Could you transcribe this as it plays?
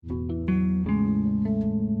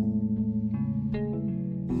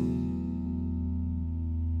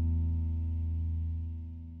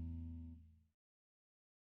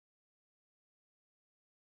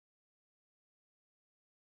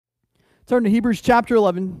Turn to Hebrews chapter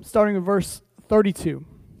 11, starting with verse 32.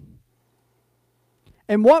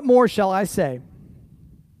 And what more shall I say?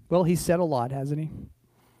 Well, he said a lot, hasn't he?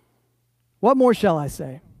 What more shall I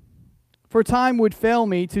say? For time would fail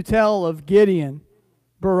me to tell of Gideon,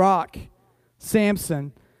 Barak,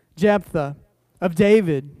 Samson, Jephthah, of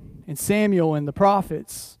David and Samuel and the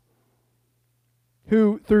prophets,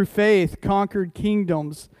 who through faith conquered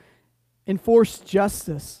kingdoms, enforced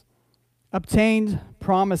justice, obtained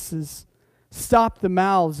promises, stopped the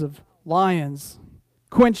mouths of lions,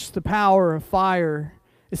 quenched the power of fire,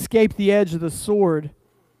 escaped the edge of the sword,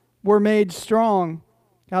 were made strong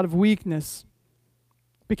out of weakness,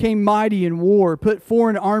 became mighty in war, put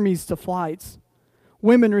foreign armies to flight.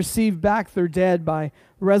 Women received back their dead by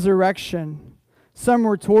resurrection. Some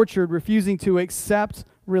were tortured, refusing to accept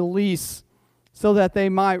release so that they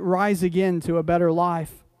might rise again to a better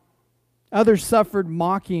life. Others suffered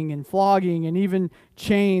mocking and flogging and even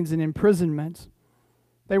chains and imprisonment.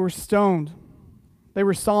 They were stoned. They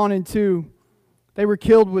were sawn in two. They were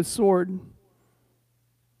killed with sword.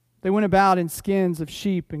 They went about in skins of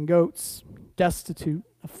sheep and goats, destitute,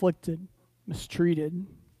 afflicted, mistreated,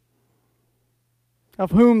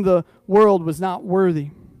 of whom the world was not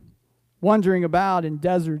worthy, wandering about in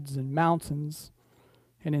deserts and mountains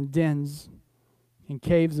and in dens and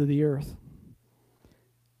caves of the earth.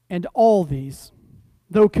 And all these,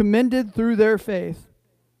 though commended through their faith,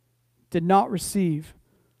 did not receive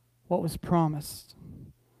what was promised,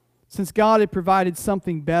 since God had provided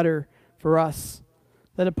something better for us,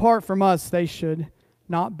 that apart from us they should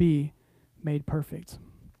not be made perfect.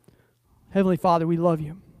 Heavenly Father, we love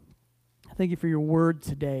you. Thank you for your word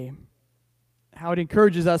today, how it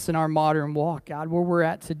encourages us in our modern walk, God, where we're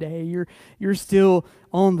at today. You're still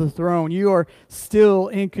on the throne. You are still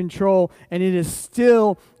in control, and it is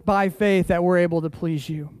still by faith that we're able to please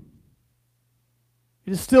you.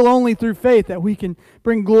 It is still only through faith that we can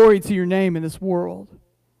bring glory to your name in this world.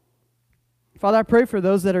 Father, I pray for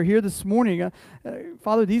those that are here this morning.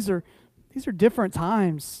 Father, these are different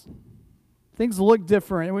times. Things look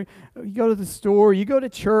different. You go to the store, you go to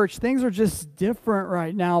church. Things are just different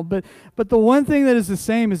right now. But the one thing that is the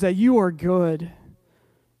same is that you are good.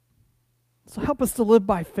 So help us to live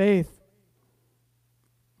by faith,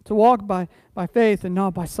 to walk by faith and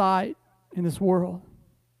not by sight in this world.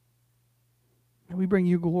 And we bring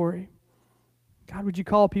you glory. God, would you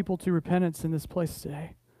call people to repentance in this place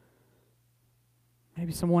today?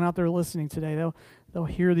 Maybe someone out there listening today, they'll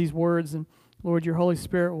hear these words, and Lord, your Holy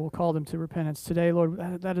Spirit will call them to repentance today. Lord,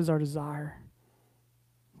 that is our desire.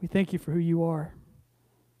 We thank you for who you are.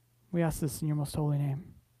 We ask this in your most holy name.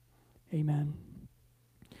 Amen.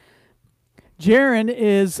 Jaron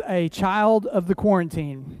is a child of the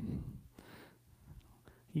quarantine.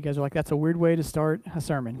 You guys are like, that's a weird way to start a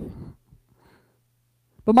sermon.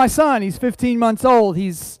 But my son, he's 15 months old.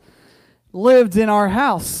 He's lived in our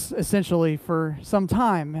house, essentially, for some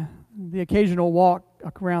time. The occasional walk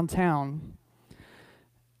around town.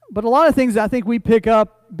 But a lot of things I think we pick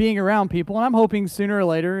up being around people, and I'm hoping sooner or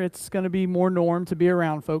later it's going to be more norm to be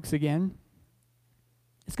around folks again.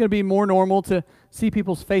 It's going to be more normal to see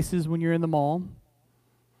people's faces when you're in the mall,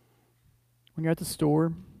 when you're at the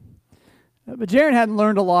store. But Jaron hadn't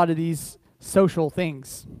learned a lot of these social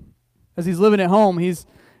things. As he's living at home, he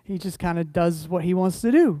just kind of does what he wants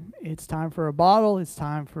to do. It's time for a bottle. It's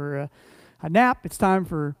time for a nap. It's time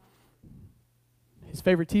for his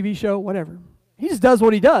favorite TV show, whatever. He just does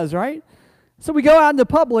what he does, right? So we go out into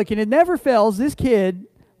public, and it never fails. This kid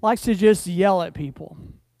likes to just yell at people,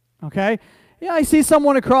 okay? Yeah, I see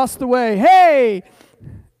someone across the way, hey!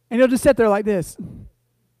 And he'll just sit there like this. And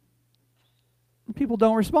people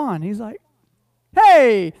don't respond. He's like,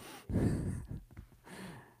 hey!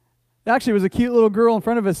 Actually, it was a cute little girl in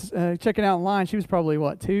front of us checking out in line. She was probably,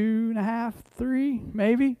 2.5, 3,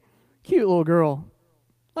 maybe? Cute little girl.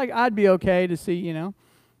 Like, I'd be okay to see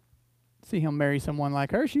him marry someone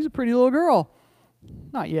like her. She's a pretty little girl.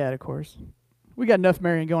 Not yet, of course. We got enough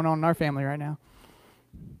marrying going on in our family right now.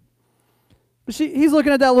 But he's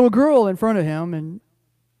looking at that little girl in front of him, and,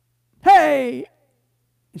 hey!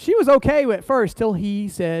 And she was okay at first till he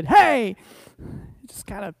said, hey! It just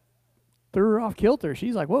kind of threw her off kilter.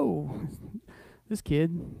 She's like, whoa, this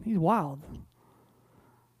kid, he's wild.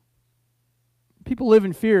 People live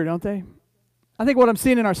in fear, don't they? I think what I'm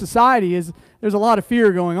seeing in our society is there's a lot of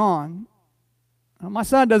fear going on. My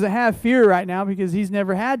son doesn't have fear right now because he's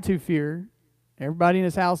never had to fear. Everybody in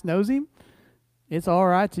his house knows him. It's all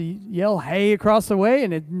right to yell hey across the way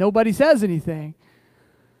and nobody says anything.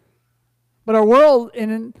 But our world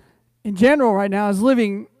in general right now is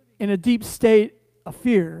living in a deep state of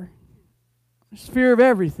fear. There's fear of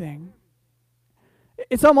everything.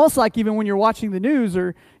 It's almost like even when you're watching the news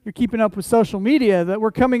or you're keeping up with social media, that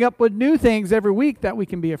we're coming up with new things every week that we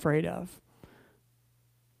can be afraid of.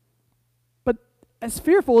 But as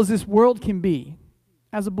fearful as this world can be,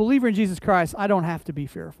 as a believer in Jesus Christ, I don't have to be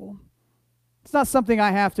fearful. It's not something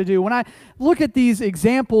I have to do. When I look at these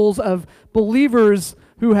examples of believers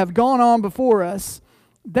who have gone on before us,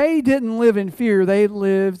 they didn't live in fear. They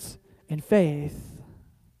lived in faith.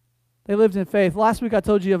 They lived in faith. Last week I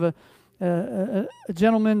told you of a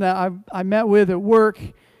gentleman that I met with at work,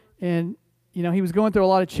 and he was going through a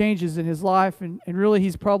lot of changes in his life, and really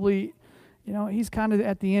he's probably, he's kind of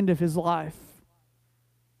at the end of his life.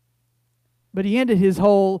 But he ended his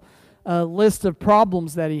whole list of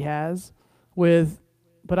problems that he has with,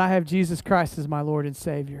 but I have Jesus Christ as my Lord and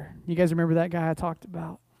Savior. You guys remember that guy I talked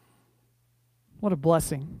about? What a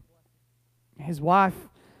blessing. His wife,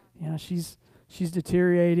 she's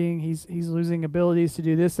deteriorating. He's losing abilities to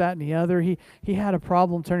do this, that, and the other. He had a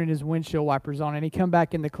problem turning his windshield wipers on, and he come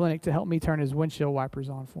back in the clinic to help me turn his windshield wipers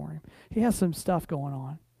on for him. He has some stuff going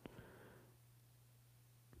on.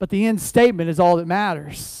 But the end statement is all that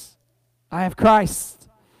matters. I have Christ.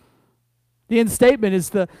 The end statement is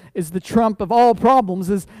the trump of all problems,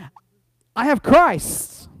 is I have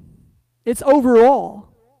Christ. It's overall.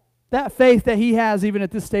 That faith that he has even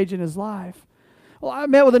at this stage in his life. Well, I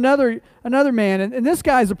met with another man, and this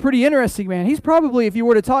guy's a pretty interesting man. He's probably, if you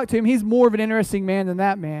were to talk to him, he's more of an interesting man than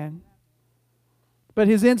that man. But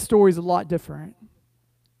his end story is a lot different.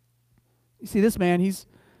 You see, this man, he's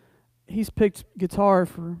picked guitar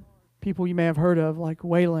for people you may have heard of, like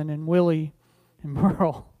Waylon and Willie and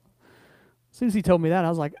Merle. As soon as he told me that, I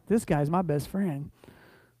was like, this guy's my best friend.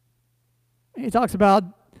 He talks about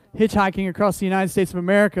hitchhiking across the United States of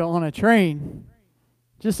America on a train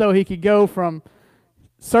just so he could go from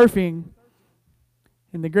surfing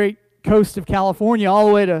in the great coast of California all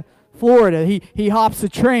the way to Florida. He hops a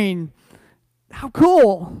train. How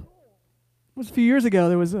cool. It was a few years ago.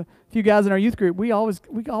 There was a few guys in our youth group. We always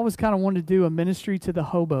kind of wanted to do a ministry to the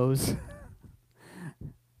hobos.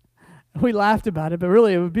 We laughed about it, but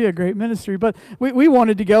really it would be a great ministry. But we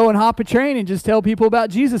wanted to go and hop a train and just tell people about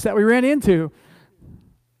Jesus that we ran into.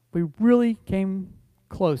 We really came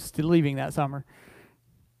close to leaving that summer.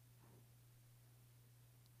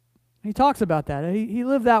 He talks about that. He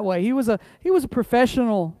lived that way. He was a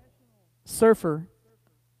professional surfer.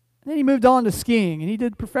 And then he moved on to skiing, and he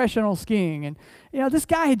did professional skiing. And, this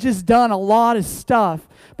guy had just done a lot of stuff.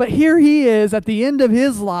 But here he is at the end of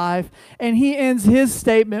his life, and he ends his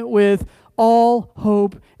statement with, all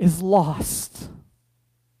hope is lost.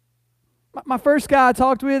 My first guy I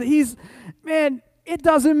talked with, it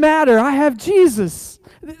doesn't matter. I have Jesus.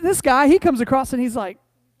 This guy, he comes across and he's like,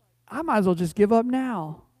 I might as well just give up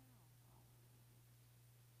now.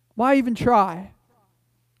 Why even try?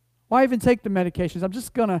 Why even take the medications? I'm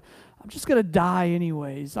just gonna die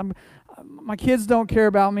anyways. My kids don't care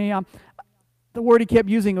about me. The word he kept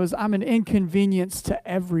using was, I'm an inconvenience to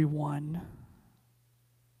everyone.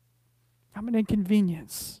 I'm an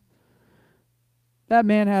inconvenience. That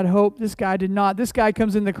man had hope. This guy did not. This guy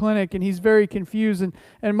comes in the clinic and he's very confused,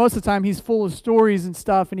 and most of the time he's full of stories and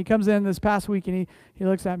stuff. And he comes in this past week and he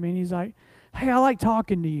looks at me and he's like, hey, I like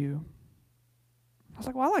talking to you. I was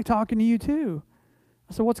like, well, I like talking to you too.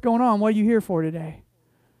 I said, what's going on? What are you here for today?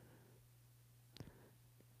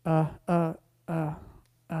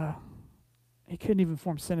 He couldn't even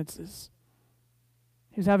form sentences.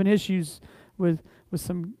 He was having issues with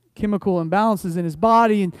some chemical imbalances in his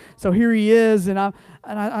body, and so here he is, and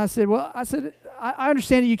I said, I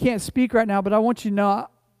understand that you can't speak right now, but I want you to know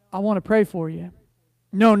I want to pray for you.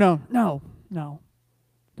 No,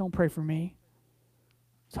 don't pray for me.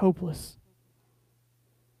 It's hopeless.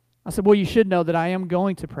 I said, well, you should know that I am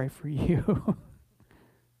going to pray for you.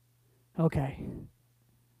 Okay.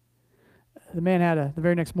 The man the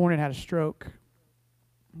very next morning had a stroke.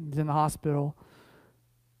 He's in the hospital.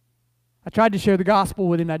 I tried to share the gospel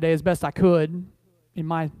with him that day as best I could. In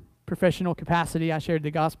my professional capacity, I shared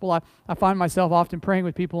the gospel. I find myself often praying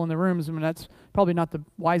with people in the rooms, and that's probably not the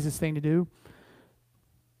wisest thing to do.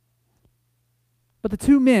 But the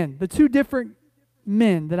two different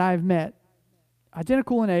men that I've met,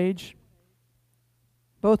 identical in age,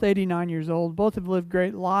 both 89 years old, both have lived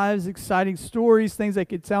great lives, exciting stories, things they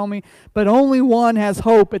could tell me, but only one has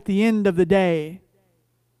hope at the end of the day.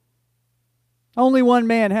 Only one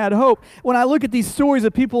man had hope. When I look at these stories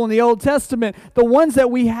of people in the Old Testament, the ones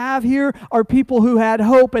that we have here are people who had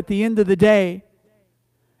hope at the end of the day.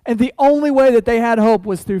 And the only way that they had hope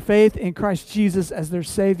was through faith in Christ Jesus as their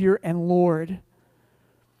Savior and Lord.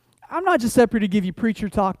 I'm not just up here to give you preacher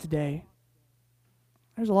talk today.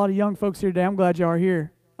 There's a lot of young folks here today. I'm glad you are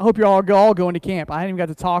here. I hope you're all going to camp. I haven't even got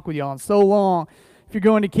to talk with y'all in so long. If you're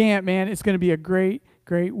going to camp, man, it's going to be a great,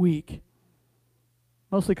 great week.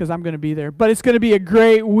 Mostly because I'm going to be there. But it's going to be a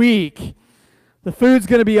great week. The food's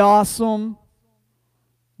going to be awesome.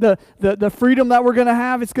 The freedom that we're going to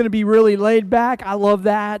have, it's going to be really laid back. I love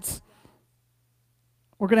that.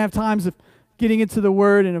 We're going to have times of getting into the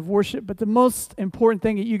Word and of worship. But the most important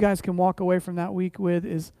thing that you guys can walk away from that week with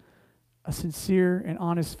is a sincere and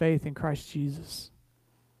honest faith in Christ Jesus.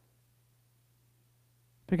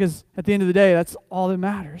 Because at the end of the day, that's all that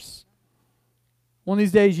matters. One of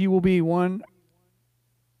these days, you will be one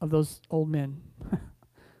of those old men.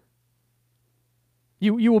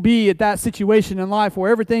 You will be at that situation in life where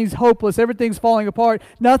everything's hopeless, everything's falling apart,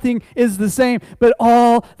 nothing is the same, but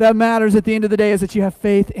all that matters at the end of the day is that you have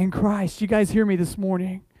faith in Christ. You guys hear me this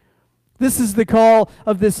morning? This is the call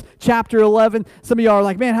of this chapter 11. Some of y'all are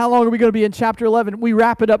like, man, how long are we going to be in chapter 11? We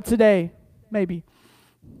wrap it up today, maybe.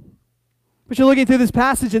 But you're looking through this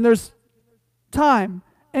passage and there's time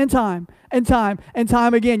and time and time and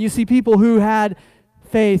time again. You see people who had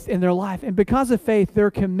faith in their life. And because of faith,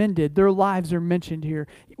 they're commended. Their lives are mentioned here.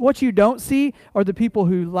 What you don't see are the people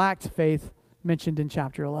who lacked faith mentioned in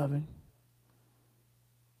chapter 11.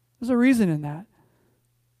 There's a reason in that.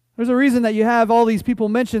 There's a reason that you have all these people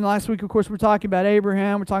mentioned. Last week, of course, we're talking about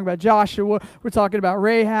Abraham. We're talking about Joshua. We're talking about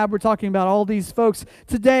Rahab. We're talking about all these folks.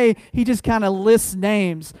 Today, he just kind of lists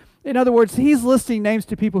names. In other words, he's listing names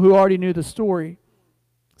to people who already knew the story.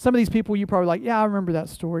 Some of these people, you probably like, yeah, I remember that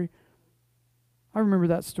story. I remember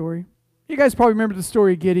that story. You guys probably remember the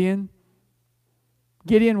story of Gideon.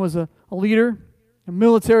 Gideon was a leader, a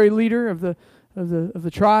military leader of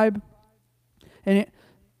the tribe. And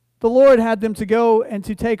the Lord had them to go and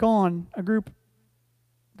to take on a group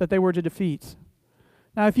that they were to defeat.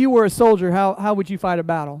 Now, if you were a soldier, how would you fight a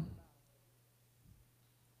battle?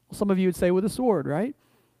 Well, some of you would say with a sword, right?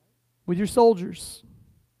 With your soldiers,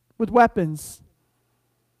 with weapons.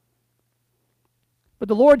 But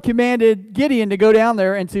the Lord commanded Gideon to go down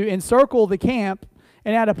there and to encircle the camp,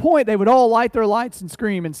 and at a point they would all light their lights and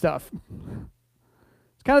scream and stuff.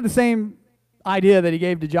 It's kind of the same idea that he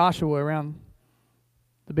gave to Joshua around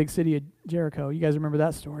the big city of Jericho. You guys remember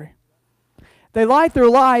that story? They light their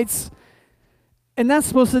lights, and that's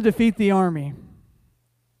supposed to defeat the army.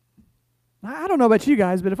 I don't know about you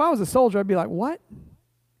guys, but if I was a soldier, I'd be like, what?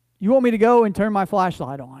 You want me to go and turn my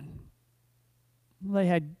flashlight on? They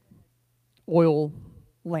had oil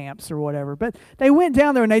lamps or whatever. But they went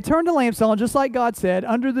down there and they turned the lamps on just like God said,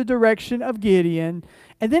 under the direction of Gideon.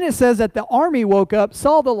 And then it says that the army woke up,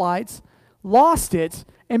 saw the lights, lost it,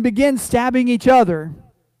 and began stabbing each other.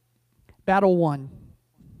 Battle won.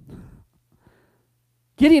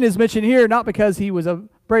 Gideon is mentioned here not because he was a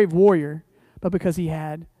brave warrior, but because he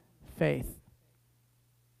had faith.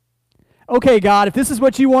 Okay, God, if this is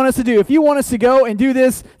what you want us to do, if you want us to go and do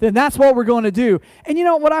this, then that's what we're going to do. And you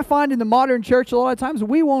know what I find in the modern church a lot of times,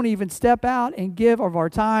 we won't even step out and give of our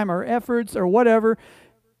time or efforts or whatever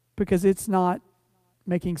because it's not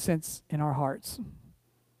making sense in our hearts.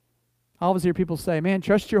 I always hear people say, man,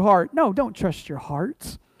 trust your heart. No, don't trust your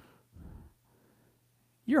heart.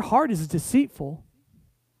 Your heart is deceitful.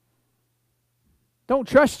 Don't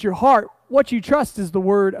trust your heart. What you trust is the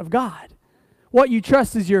Word of God. What you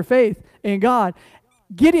trust is your faith in God.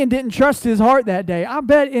 Gideon didn't trust his heart that day. I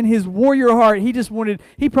bet in his warrior heart,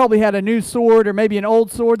 he probably had a new sword or maybe an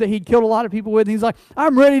old sword that he'd killed a lot of people with. And he's like,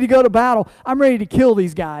 I'm ready to go to battle. I'm ready to kill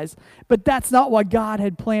these guys. But that's not what God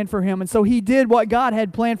had planned for him. And so he did what God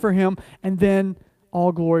had planned for him, and then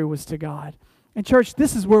all glory was to God. And church,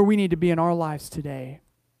 this is where we need to be in our lives today.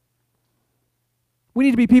 We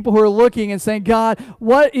need to be people who are looking and saying, God,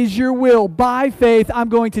 what is your will? By faith, I'm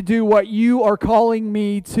going to do what you are calling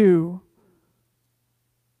me to.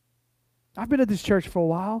 I've been at this church for a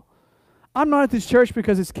while. I'm not at this church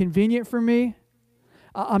because it's convenient for me.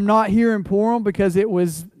 I'm not here in Purim because it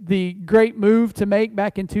was the great move to make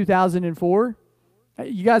back in 2004.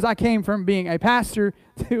 You guys, I came from being a pastor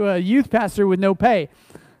to a youth pastor with no pay.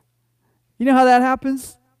 You know how that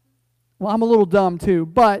happens? Well, I'm a little dumb too,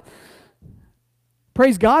 but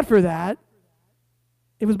praise God for that.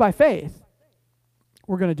 It was by faith.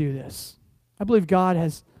 We're going to do this. I believe God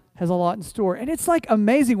has a lot in store. And it's like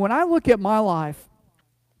amazing when I look at my life,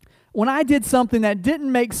 when I did something that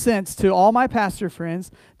didn't make sense to all my pastor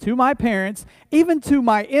friends, to my parents, even to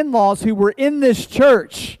my in-laws who were in this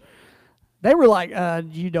church, they were like,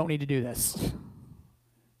 you don't need to do this.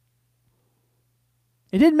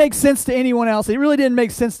 It didn't make sense to anyone else. It really didn't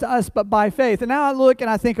make sense to us, but by faith. And now I look and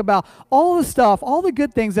I think about all the stuff, all the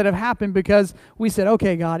good things that have happened because we said,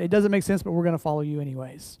 okay, God, it doesn't make sense, but we're going to follow you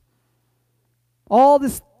anyways. All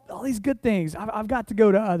this all these good things. I've got to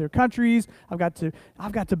go to other countries. I've got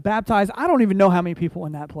to baptize. I don't even know how many people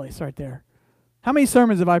in that place right there. How many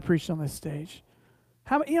sermons have I preached on this stage?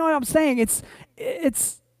 You know what I'm saying?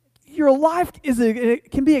 It's your life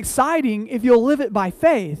it can be exciting if you'll live it by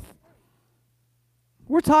faith.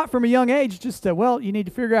 We're taught from a young age just to, you need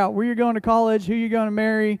to figure out where you're going to college, who you're going to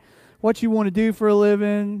marry, what you want to do for a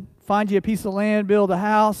living, find you a piece of land, build a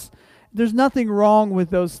house. There's nothing wrong with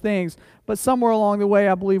those things. But somewhere along the way,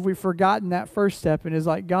 I believe we've forgotten that first step and is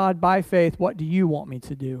like, God, by faith, what do you want me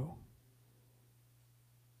to do?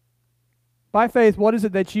 By faith, what is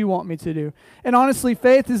it that you want me to do? And honestly,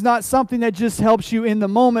 faith is not something that just helps you in the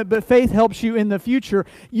moment, but faith helps you in the future.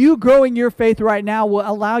 You growing your faith right now will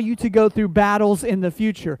allow you to go through battles in the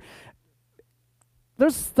future.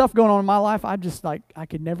 There's stuff going on in my life I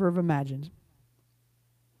could never have imagined.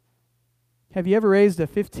 Have you ever raised a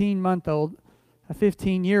 15-month-old, a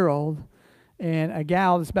 15-year-old, and a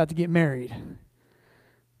gal that's about to get married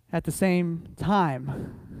at the same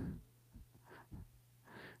time?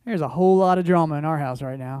 There's a whole lot of drama in our house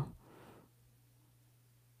right now.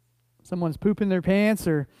 Someone's pooping their pants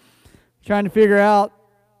or trying to figure out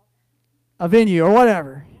a venue or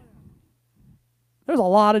whatever. There's a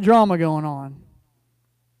lot of drama going on.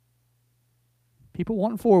 People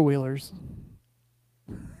wanting four-wheelers.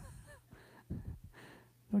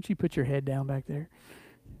 Don't you put your head down back there.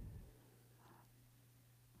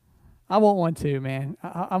 I want one too, man.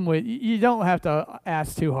 I'm with you. You don't have to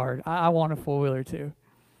ask too hard. I want a four-wheeler too.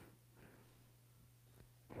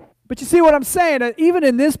 But you see what I'm saying? Even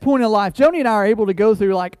in this point of life, Joni and I are able to go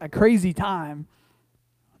through like a crazy time.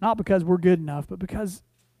 Not because we're good enough, but because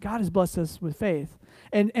God has blessed us with faith.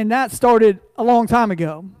 And that started a long time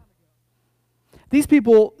ago. These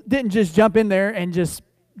people didn't just jump in there and just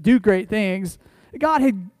do great things. God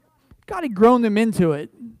had grown them into it,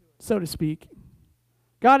 so to speak.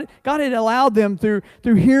 God had allowed them through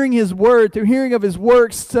hearing His word, through hearing of His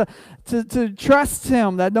works, to trust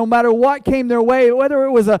Him, that no matter what came their way, whether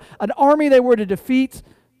it was an army they were to defeat,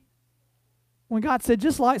 when God said,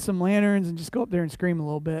 just light some lanterns and just go up there and scream a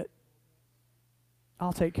little bit,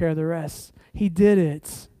 I'll take care of the rest. He did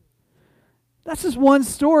it. That's just one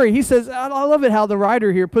story. He says, I love it how the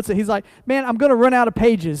writer here puts it. He's like, man, I'm going to run out of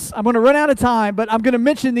pages. I'm going to run out of time, but I'm going to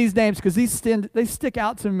mention these names because they stick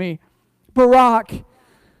out to me. Barak. A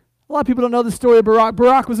lot of people don't know the story of Barak.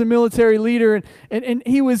 Barak was a military leader, and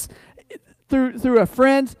he was, through a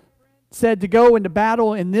friend, said to go into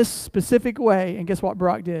battle in this specific way, and guess what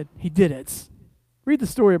Barak did? He did it. Read the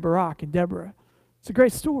story of Barak and Deborah. It's a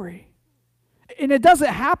great story. And it doesn't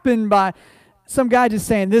happen by some guy just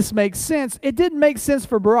saying, this makes sense. It didn't make sense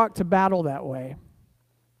for Barak to battle that way.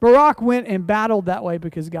 Barak went and battled that way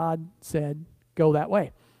because God said, go that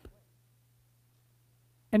way.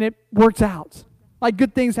 And it worked out. Like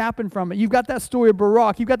good things happen from it. You've got that story of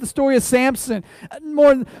Barak. You've got the story of Samson.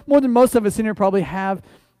 More than most of us in here probably have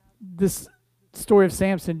this story of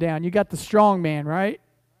Samson down. You got the strong man, right?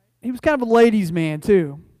 He was kind of a ladies' man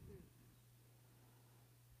too.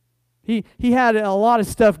 He had a lot of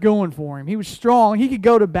stuff going for him. He was strong. He could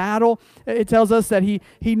go to battle. It tells us that he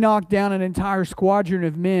knocked down an entire squadron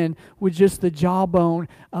of men with just the jawbone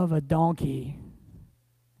of a donkey.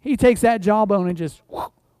 He takes that jawbone and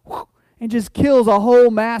just kills a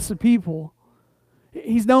whole mass of people.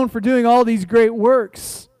 He's known for doing all these great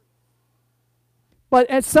works. But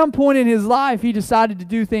at some point in his life, he decided to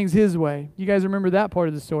do things his way. You guys remember that part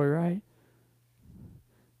of the story, right?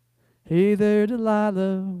 Hey there,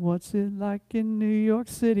 Delilah, what's it like in New York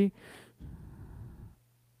City?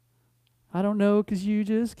 I don't know because you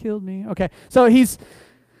just killed me. Okay, so he's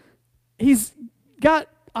got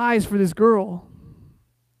eyes for this girl.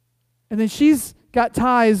 And then she's got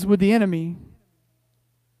ties with the enemy.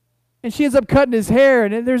 And she ends up cutting his hair.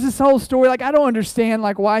 And there's this whole story. Like, I don't understand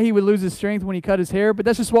why he would lose his strength when he cut his hair, but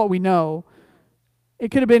that's just what we know.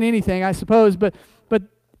 It could have been anything, I suppose. But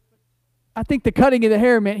I think the cutting of the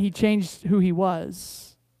hair meant he changed who he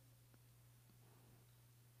was.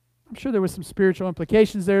 I'm sure there was some spiritual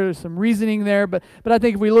implications there. There's some reasoning there. But I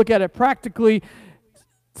think if we look at it practically,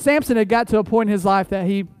 Samson had got to a point in his life that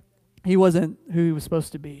he wasn't who he was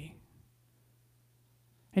supposed to be.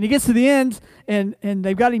 And he gets to the end, and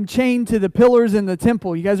they've got him chained to the pillars in the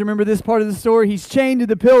temple. You guys remember this part of the story? He's chained to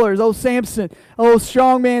the pillars. Oh, Samson. Oh,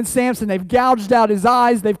 strong man Samson. They've gouged out his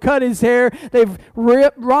eyes. They've cut his hair. They've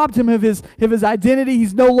robbed him of his identity.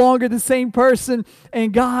 He's no longer the same person.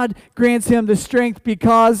 And God grants him the strength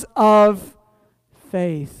because of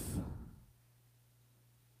faith.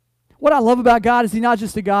 What I love about God is He's not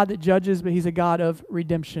just a God that judges, but He's a God of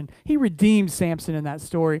redemption. He redeemed Samson in that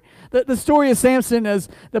story. The story of Samson is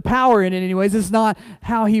the power in it anyways. It's not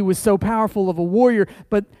how he was so powerful of a warrior,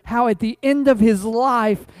 but how at the end of his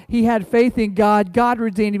life, he had faith in God. God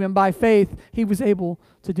redeemed him, and by faith, he was able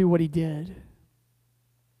to do what he did.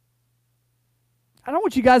 I don't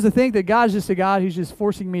want you guys to think that God's just a God who's just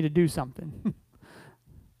forcing me to do something.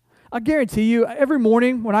 I guarantee you, every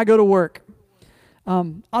morning when I go to work,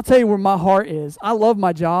 I'll tell you where my heart is. I love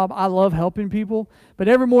my job. I love helping people. But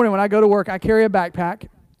every morning when I go to work, I carry a backpack.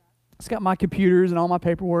 It's got my computers and all my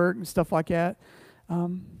paperwork and stuff like that.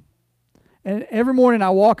 And every morning I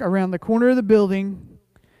walk around the corner of the building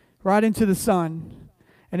right into the sun.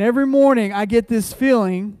 And every morning I get this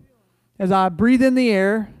feeling as I breathe in the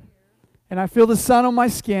air and I feel the sun on my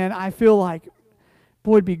skin. I feel like,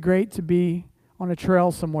 boy, it'd be great to be on a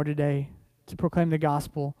trail somewhere today to proclaim the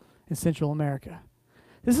gospel in Central America.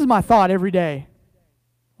 This is my thought every day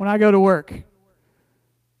when I go to work.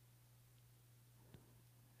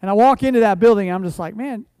 And I walk into that building and I'm just like,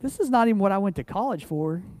 man, this is not even what I went to college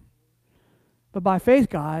for. But by faith,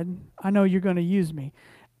 God, I know you're going to use me.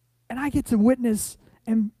 And I get to witness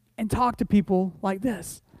and talk to people like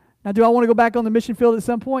this. Now, do I want to go back on the mission field at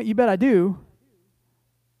some point? You bet I do.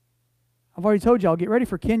 I've already told y'all, get ready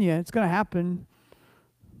for Kenya. It's going to happen.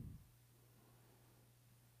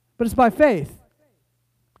 But it's by faith.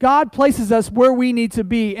 God places us where we need to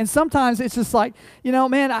be. And sometimes it's just like,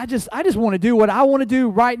 man, I just want to do what I want to do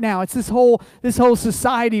right now. It's this whole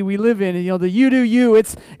society we live in. And, the you do you.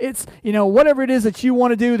 It's whatever it is that you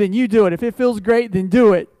want to do, then you do it. If it feels great, then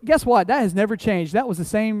do it. Guess what? That has never changed. That was the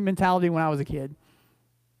same mentality when I was a kid.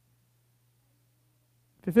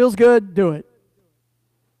 If it feels good, do it.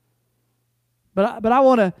 But I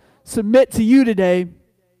want to submit to you today,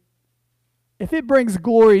 if it brings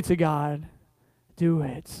glory to God, do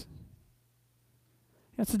it.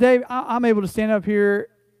 Today, I'm able to stand up here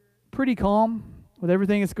pretty calm with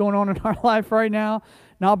everything that's going on in our life right now,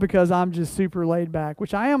 not because I'm just super laid back,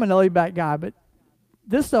 which I am a laid back guy, but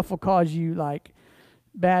this stuff will cause you like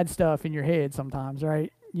bad stuff in your head sometimes,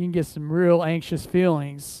 right? You can get some real anxious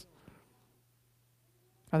feelings.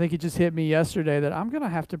 I think it just hit me yesterday that I'm going to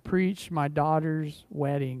have to preach my daughter's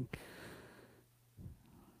wedding.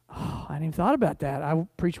 Oh, I hadn't even thought about that. I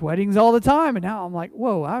preach weddings all the time, and now I'm like,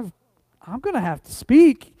 whoa, I'm going to have to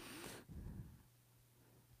speak.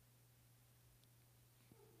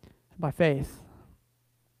 By faith.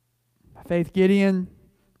 By faith, Gideon.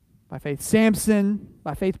 By faith, Samson.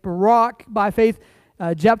 By faith, Barak. By faith,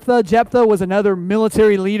 Jephthah. Jephthah was another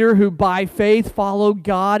military leader who by faith followed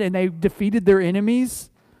God, and they defeated their enemies.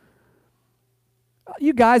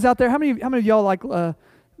 You guys out there, how many of y'all like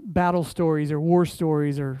battle stories or war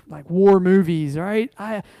stories or like war movies, right?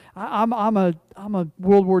 I'm a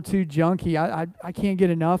World War II junkie. I can't get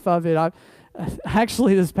enough of it.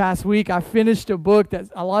 Actually, this past week, I finished a book that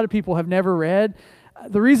a lot of people have never read.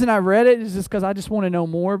 The reason I read it is just because I just want to know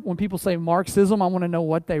more. When people say Marxism, I want to know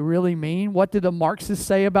what they really mean. What did the Marxists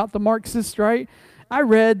say about the Marxists, right? I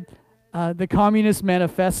read the Communist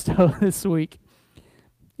Manifesto this week.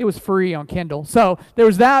 It was free on Kindle. So there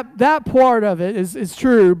was that part of it is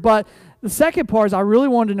true. But the second part is I really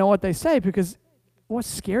wanted to know what they say, because what's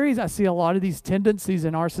scary is I see a lot of these tendencies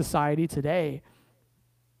in our society today.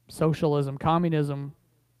 Socialism, communism,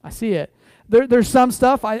 I see it. There's some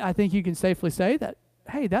stuff I think you can safely say that,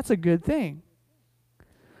 hey, that's a good thing.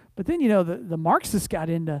 But then, the Marxists got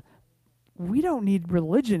into, we don't need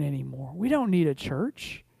religion anymore. We don't need a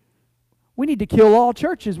church. We need to kill all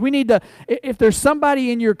churches. We need to, if there's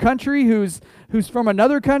somebody in your country who's from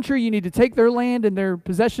another country, you need to take their land and their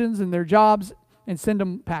possessions and their jobs and send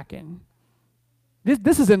them packing.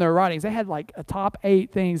 This is in their writings. They had like a top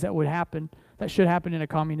 8 things that would happen, that should happen in a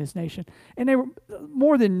communist nation. And they were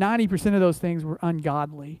more than 90% of those things were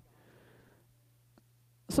ungodly.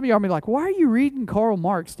 Some of y'all may be like, why are you reading Karl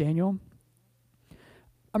Marx, Daniel?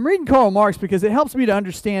 I'm reading Karl Marx because it helps me to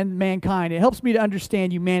understand mankind. It helps me to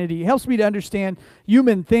understand humanity. It helps me to understand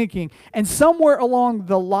human thinking. And somewhere along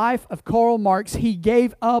the life of Karl Marx, he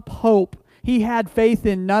gave up hope. He had faith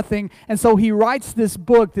in nothing. And so he writes this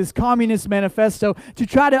book, this Communist Manifesto, to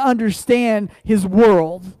try to understand his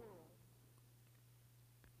world.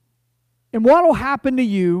 And what will happen to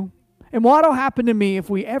you, and what will happen to me if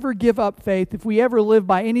we ever give up faith, if we ever live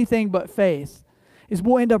by anything but faith, is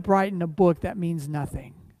we'll end up writing a book that means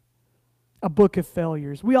nothing. A book of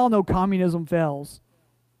failures. We all know communism fails.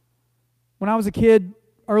 When I was a kid,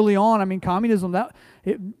 early on, communism,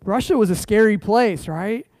 Russia was a scary place,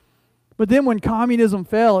 right? But then when communism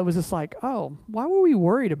fell, it was just like, oh, why were we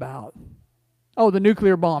worried about? Oh, the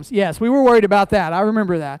nuclear bombs. Yes, we were worried about that. I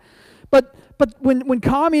remember that. But when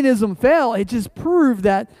communism fell, it just proved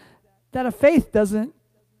that a faith doesn't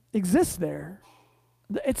exist there.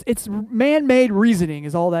 It's man-made reasoning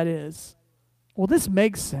is all that is. Well, this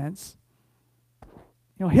makes sense.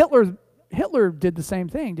 You know, Hitler did the same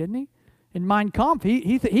thing, didn't he? In Mein Kampf,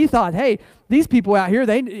 he thought, hey, these people out here,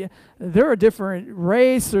 they're a different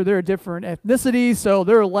race or they're a different ethnicity, so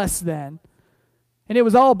they're less than. And it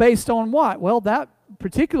was all based on what? Well, that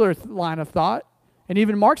particular line of thought, and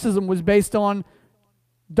even Marxism was based on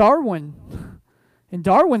Darwin. And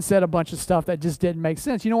Darwin said a bunch of stuff that just didn't make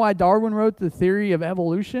sense. You know why Darwin wrote the theory of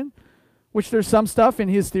evolution? Which there's some stuff in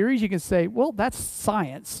his theories you can say, well, that's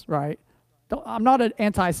science, right? I'm not an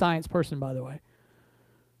anti-science person, by the way.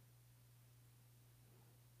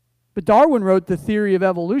 But Darwin wrote the theory of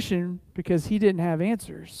evolution because he didn't have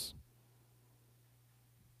answers.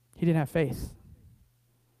 He didn't have faith.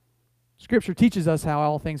 Scripture teaches us how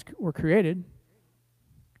all things were created,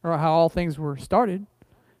 or how all things were started.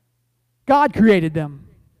 God created them.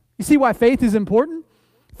 You see why faith is important?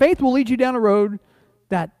 Faith will lead you down a road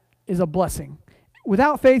that is a blessing.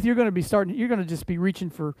 Without faith, you're going to just be reaching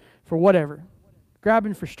for whatever,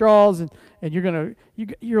 grabbing for straws, and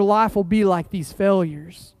your life will be like these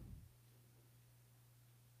failures.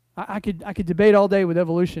 I could debate all day with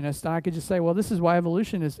evolutionists, and I could just say, well, this is why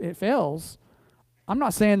evolution it fails. I'm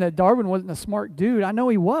not saying that Darwin wasn't a smart dude. I know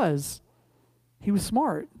he was. He was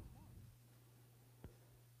smart.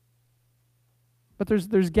 But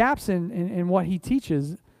there's gaps in what he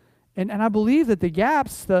teaches. And I believe that the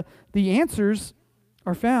gaps, the answers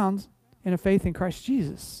are found in a faith in Christ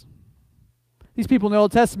Jesus. These people in the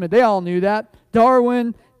Old Testament, they all knew that.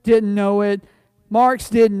 Darwin didn't know it. Marx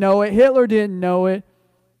didn't know it. Hitler didn't know it.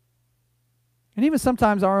 And even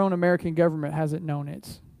sometimes our own American government hasn't known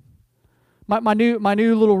it. My new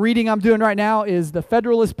little reading I'm doing right now is The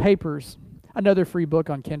Federalist Papers, another free book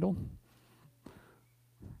on Kindle.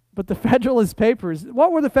 But the Federalist Papers,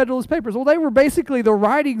 what were the Federalist Papers? Well, they were basically the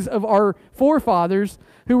writings of our forefathers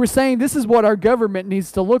who were saying this is what our government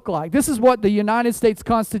needs to look like. This is what the United States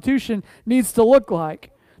Constitution needs to look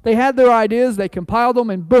like. They had their ideas, they compiled them,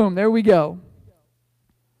 and boom, there we go.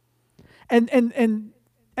 And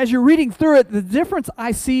as you're reading through it, the difference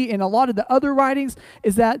I see in a lot of the other writings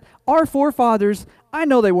is that our forefathers, I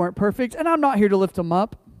know they weren't perfect, and I'm not here to lift them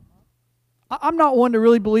up. I'm not one to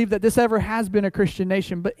really believe that this ever has been a Christian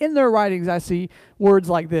nation, but in their writings I see words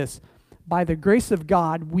like this: by the grace of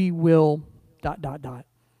God we will ...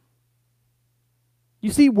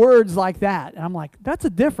 You see words like that, and I'm like, that's a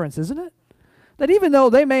difference, isn't it? That even though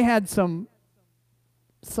they may had some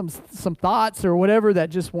thoughts or whatever that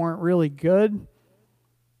just weren't really good,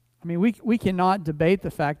 I mean, we cannot debate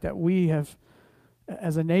the fact that we have,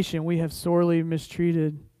 as a nation, we have sorely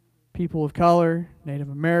mistreated people of color, Native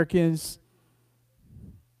Americans.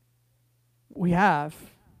 We have.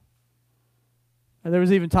 And there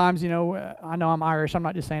was even times, I know I'm Irish, I'm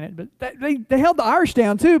not just saying it, but they held the Irish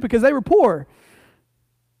down too because they were poor.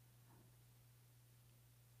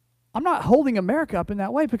 I'm not holding America up in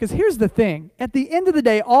that way because here's the thing. At the end of the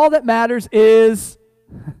day, all that matters is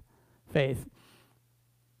faith.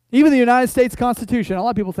 Even the United States Constitution, a lot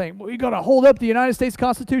of people think, well, you got to hold up the United States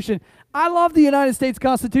Constitution. I love the United States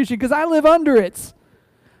Constitution because I live under it.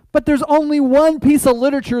 But there's only one piece of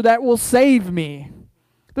literature that will save me.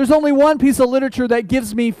 There's only one piece of literature that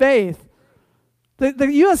gives me faith.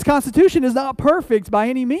 The U.S. Constitution is not perfect by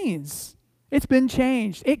any means. It's been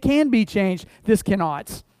changed. It can be changed. This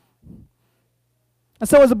cannot. And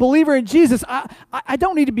so as a believer in Jesus, I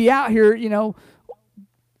don't need to be out here,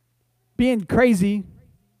 being crazy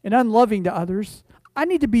and unloving to others. I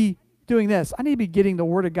need to be doing this. I need to be getting the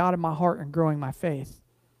Word of God in my heart and growing my faith.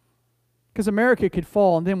 Because America could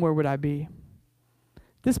fall, and then where would I be?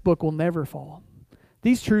 This book will never fall.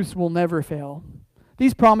 These truths will never fail.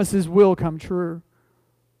 These promises will come true.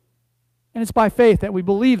 And it's by faith that we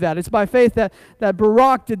believe that. It's by faith that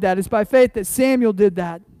Barak did that. It's by faith that Samuel did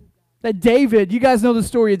that. That David, you guys know the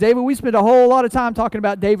story of David. We spent a whole lot of time talking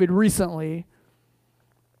about David recently.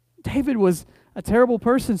 David was a terrible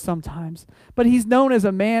person sometimes, but he's known as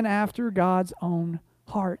a man after God's own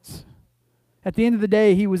heart. At the end of the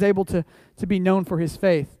day, he was able to be known for his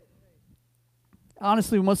faith.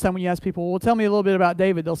 Honestly, most of the time when you ask people, well, tell me a little bit about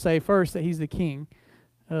David, they'll say first that he's the king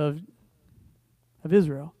of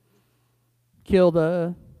Israel. Killed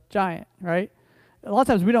a giant, right? A lot of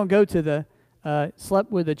times we don't go to the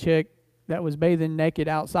slept with a chick that was bathing naked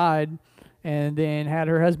outside and then had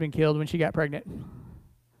her husband killed when she got pregnant.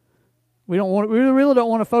 We really don't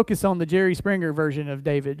want to focus on the Jerry Springer version of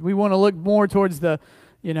David. We want to look more towards the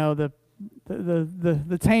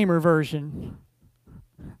tamer version.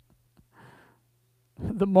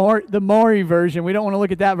 The Maury version. We don't want to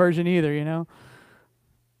look at that version either, you know.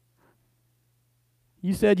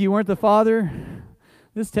 You said you weren't the father.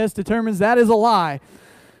 This test determines that is a lie.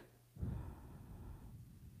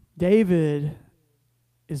 David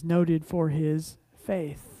is noted for his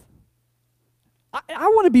faith. I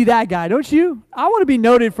want to be that guy, don't you? I want to be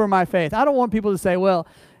noted for my faith. I don't want people to say, well,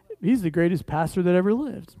 he's the greatest pastor that ever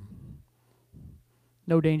lived.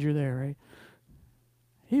 No danger there, right?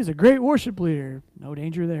 He's a great worship leader. No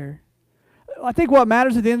danger there. I think what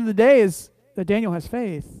matters at the end of the day is that Daniel has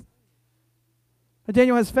faith. That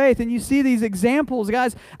Daniel has faith. And you see these examples.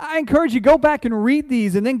 Guys, I encourage you, go back and read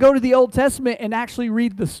these and then go to the Old Testament and actually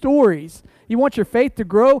read the stories. You want your faith to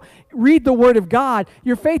grow? Read the Word of God.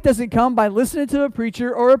 Your faith doesn't come by listening to a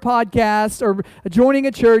preacher or a podcast or joining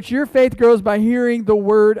a church. Your faith grows by hearing the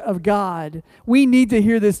Word of God. We need to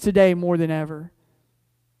hear this today more than ever.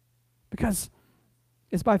 Because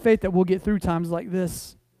it's by faith that we'll get through times like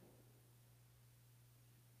this.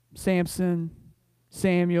 Samson,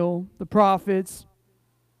 Samuel, the prophets.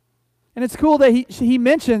 And it's cool that he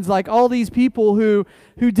mentions like all these people who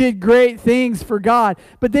did great things for God.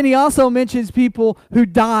 But then he also mentions people who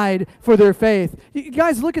died for their faith. You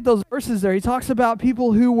guys, look at those verses there. He talks about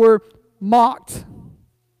people who were mocked.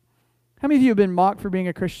 How many of you have been mocked for being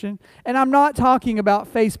a Christian? And I'm not talking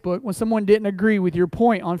about Facebook when someone didn't agree with your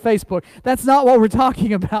point on Facebook. That's not what we're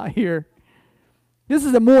talking about here. This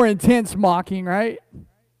is a more intense mocking, right?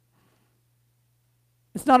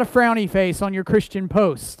 It's not a frowny face on your Christian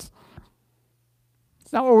posts.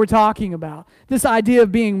 It's not what we're talking about. This idea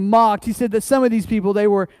of being mocked, he said that some of these people, they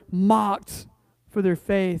were mocked for their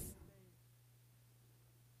faith.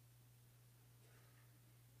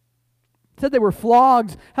 He said they were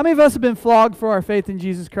flogged. How many of us have been flogged for our faith in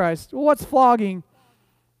Jesus Christ? Well, what's flogging?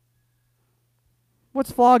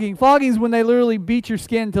 What's flogging? Flogging is when they literally beat your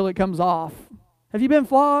skin until it comes off. Have you been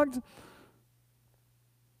flogged?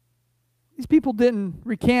 These people didn't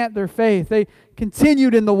recant their faith. They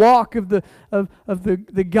continued in the walk of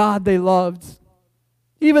the God they loved,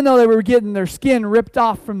 even though they were getting their skin ripped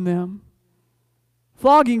off from them.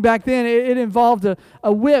 Flogging back then, it involved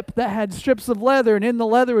a whip that had strips of leather, and in the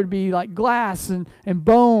leather would be like glass and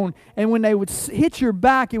bone. And when they would hit your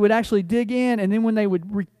back, it would actually dig in, and then when they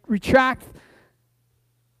would retract,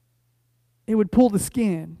 it would pull the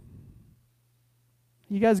skin.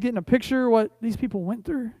 You guys getting a picture of what these people went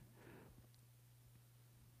through?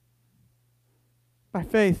 By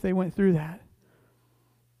faith, they went through that.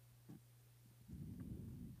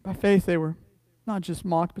 By faith, they were not just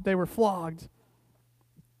mocked, but they were flogged.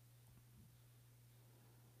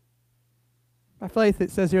 By faith, it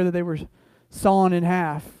says here that they were sawn in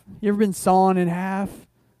half. You ever been sawn in half?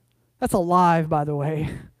 That's alive, by the way.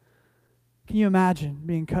 Can you imagine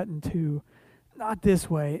being cut in two? Not this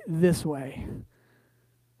way, this way.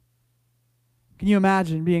 Can you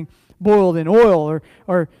imagine being boiled in oil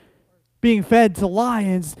or being fed to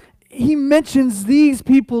lions? He mentions these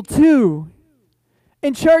people too.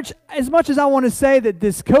 In church, as much as I want to say that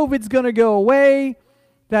this COVID's going to go away,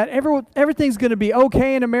 that everything's going to be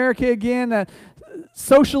okay in America again, that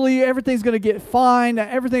socially everything's going to get fine, that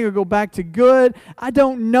everything will go back to good, I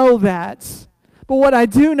don't know that. But what I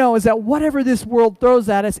do know is that whatever this world throws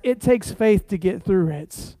at us, it takes faith to get through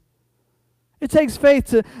it. It takes faith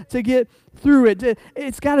to get through it.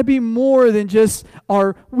 It's got to be more than just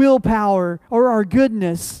our willpower or our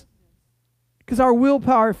goodness. Because our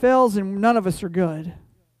willpower fails and none of us are good.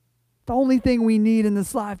 The only thing we need in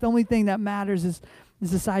this life, the only thing that matters is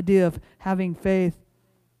this idea of having faith.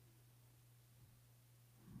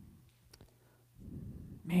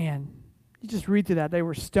 Man, you just read through that. They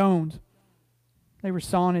were stoned. They were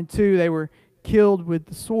sawn in two. They were killed with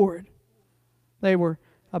the sword. They were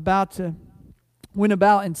went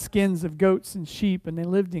about in skins of goats and sheep, and they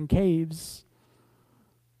lived in caves.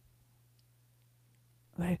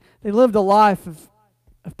 They lived a life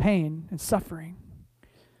of pain and suffering.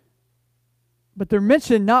 But they're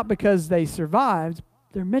mentioned not because they survived,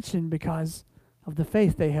 they're mentioned because of the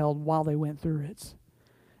faith they held while they went through it.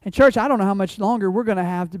 And church, I don't know how much longer we're going to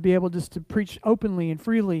have to be able just to preach openly and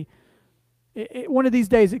freely. One of these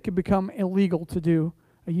days it could become illegal to do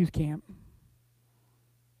a youth camp.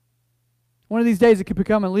 One of these days it could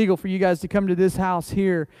become illegal for you guys to come to this house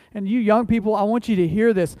here. And you young people, I want you to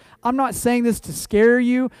hear this. I'm not saying this to scare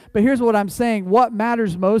you, but here's what I'm saying. What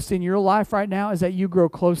matters most in your life right now is that you grow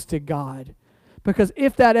close to God. Because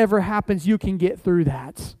if that ever happens, you can get through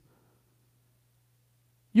that.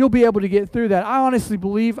 You'll be able to get through that. I honestly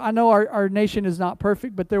believe, I know our nation is not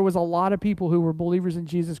perfect, but there was a lot of people who were believers in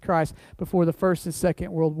Jesus Christ before the First and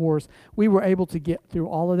Second World Wars. We were able to get through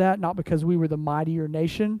all of that, not because we were the mightier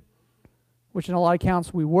nation, which in a lot of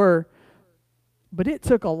counts we were, but it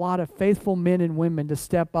took a lot of faithful men and women to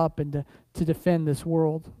step up and to defend this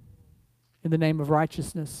world in the name of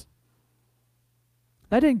righteousness.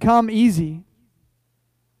 That didn't come easy.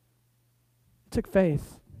 It took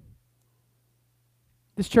faith.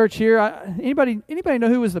 This church here, anybody know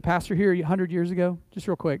who was the pastor here 100 years ago? Just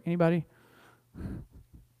real quick, anybody?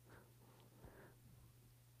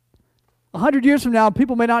 100 years from now,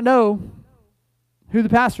 people may not know who the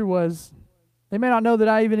pastor was. They may not know that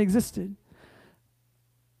I even existed.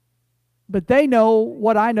 But they know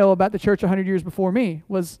what I know about the church 100 years before me,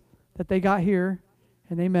 was that they got here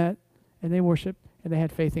and they met and they worshiped and they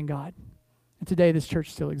had faith in God. And today this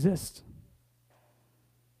church still exists.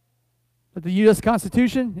 But the U.S.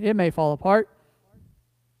 Constitution, it may fall apart,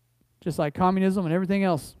 just like communism and everything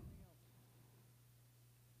else.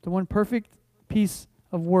 The one perfect piece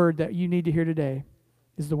of word that you need to hear today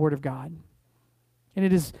is the Word of God. And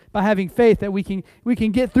it is by having faith that we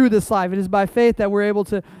can get through this life. It is by faith that we're able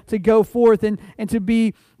to go forth and to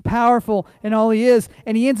be powerful in all He is.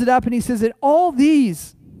 And He ends it up and He says that all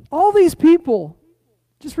these people,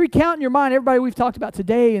 just recount in your mind everybody we've talked about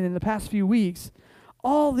today and in the past few weeks,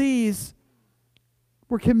 all these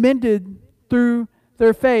were commended through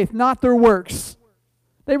their faith, not their works.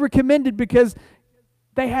 They were commended because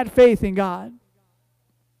they had faith in God.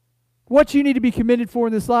 What you need to be commended for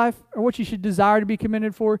in this life, or what you should desire to be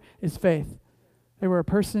commended for, is faith. They were a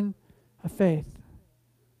person of faith.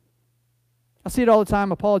 I see it all the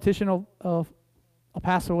time. A politician will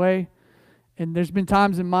pass away, and there's been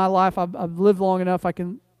times in my life, I've lived long enough, I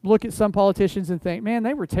can look at some politicians and think, man,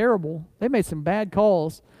 they were terrible. They made some bad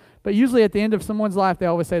calls. But usually at the end of someone's life, they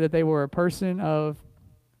always say that they were a person of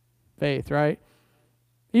faith, right?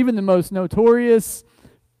 Even the most notorious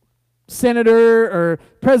senator or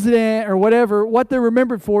president or whatever, what they're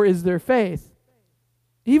remembered for is their faith.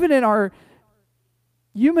 Even in our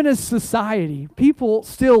humanist society, people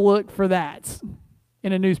still look for that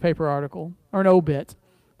in a newspaper article or an obit.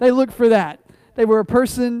 They look for that. They were a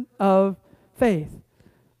person of faith.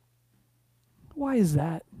 Why is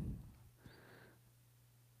that?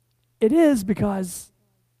 It is because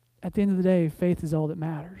at the end of the day, faith is all that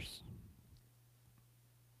matters.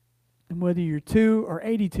 And whether you're 2 or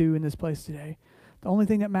 82 in this place today, the only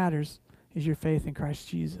thing that matters is your faith in Christ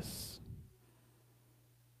Jesus.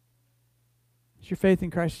 It's your faith in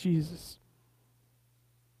Christ Jesus.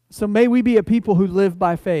 So may we be a people who live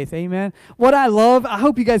by faith. Amen. What I love, I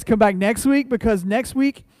hope you guys come back next week, because next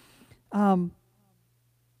week, it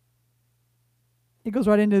goes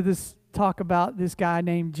right into this talk about this guy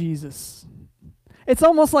named Jesus. It's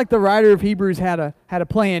almost like the writer of Hebrews had a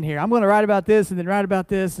plan here. I'm going to write about this and then write about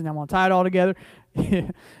this, and I'm going to tie it all together.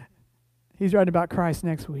 He's writing about Christ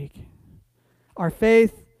next week. Our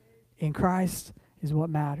faith in Christ is what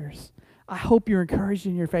matters. I hope you're encouraged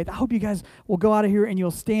in your faith. I hope you guys will go out of here and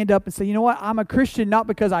you'll stand up and say, you know what, I'm a Christian not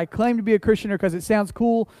because I claim to be a Christian or because it sounds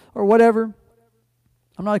cool or whatever.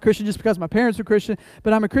 I'm not a Christian just because my parents were Christian,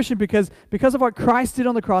 but I'm a Christian because of what Christ did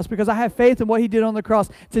on the cross, because I have faith in what He did on the cross.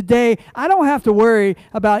 Today, I don't have to worry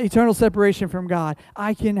about eternal separation from God.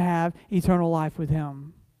 I can have eternal life with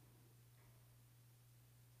Him.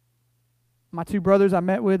 My 2 brothers I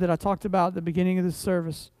met with that I talked about at the beginning of this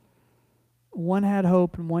service, one had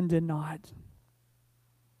hope and one did not.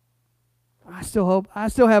 I still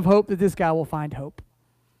have hope that this guy will find hope.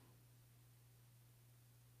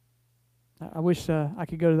 I wish I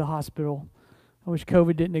could go to the hospital. I wish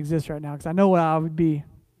COVID didn't exist right now, because I know where I would be.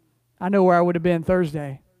 I know where I would have been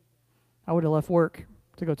Thursday. I would have left work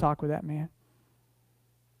to go talk with that man.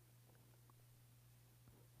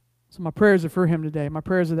 So my prayers are for him today. My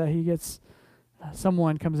prayers are that he gets,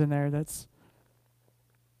 someone comes in there that's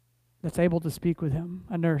able to speak with him,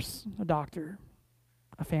 a nurse, a doctor,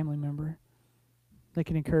 a family member. They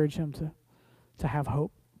can encourage him to have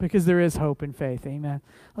hope. Because there is hope in faith. Amen.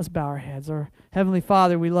 Let's bow our heads. Our Heavenly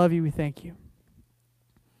Father, we love You. We thank You.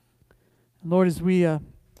 And Lord, as we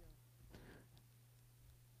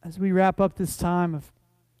wrap up this time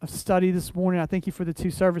of study this morning, I thank You for the 2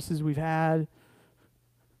 services we've had.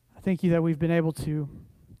 I thank You that we've been able to,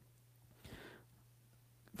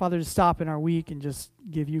 Father, to stop in our week and just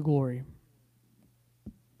give You glory.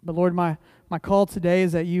 But Lord, my call today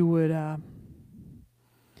is that You would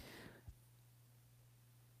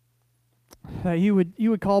that you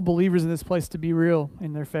would call believers in this place to be real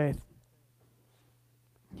in their faith.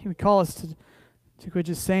 You would call us to quit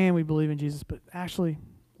just saying we believe in Jesus, but actually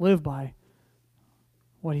live by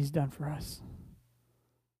what He's done for us.